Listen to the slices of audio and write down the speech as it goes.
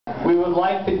we would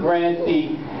like to grant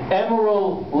the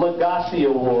Emerald Lagasse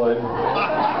Award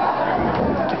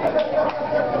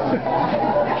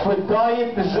for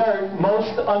Diet Dessert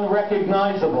Most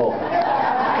Unrecognizable.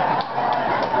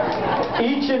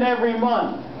 Each and every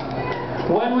month,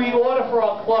 when we order for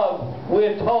our club,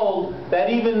 we're told that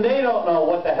even they don't know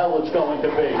what the hell it's going to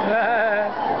be.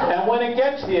 And when it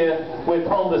gets here, we're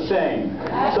told the same.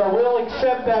 So we'll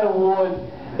accept that award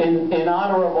in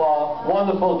honor of our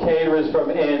wonderful caterers from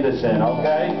Anderson,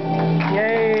 okay?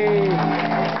 Yay!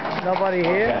 Nobody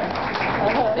here?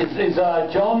 Okay. Is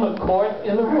Joan McCourt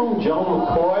in the room? Joan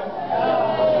McCourt?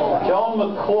 Joan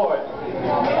McCourt.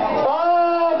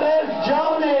 Oh, there's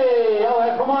Joni!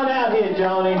 Oh, come on out here,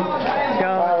 Joni.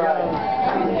 All right.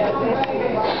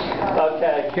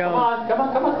 Okay. Come on.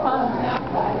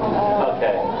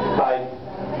 Okay. Bye.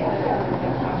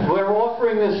 We're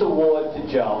offering this award to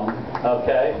Joan,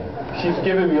 okay? She's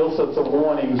giving me all sorts of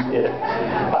warnings here.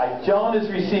 All right, Joan is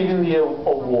receiving the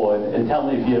award, and tell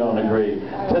me if you don't agree,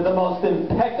 to the most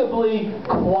impeccably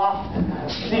coiffed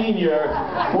senior.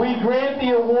 We grant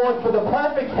the award for the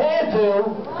perfect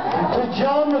hairdo to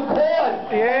Joan McCourt.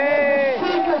 Yay! There's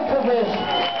a secret to this.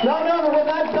 No, we're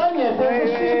not done yet. There's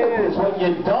a secret to this. What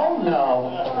you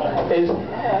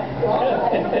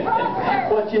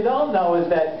don't know is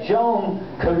that Joan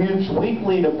commutes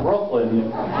weekly to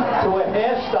Brooklyn to a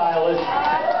hairstylist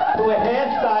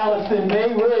in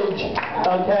Bay Ridge,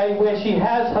 okay, where she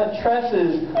has her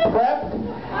tresses prepped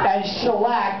and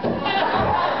shellacked.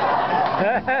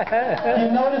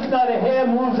 You notice not a hair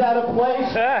moves out of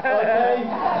place, okay?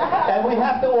 And we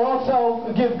have to also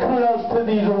give kudos to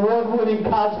these award-winning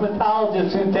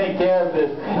cosmetologists who take care of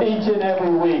this each and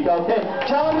every week, okay?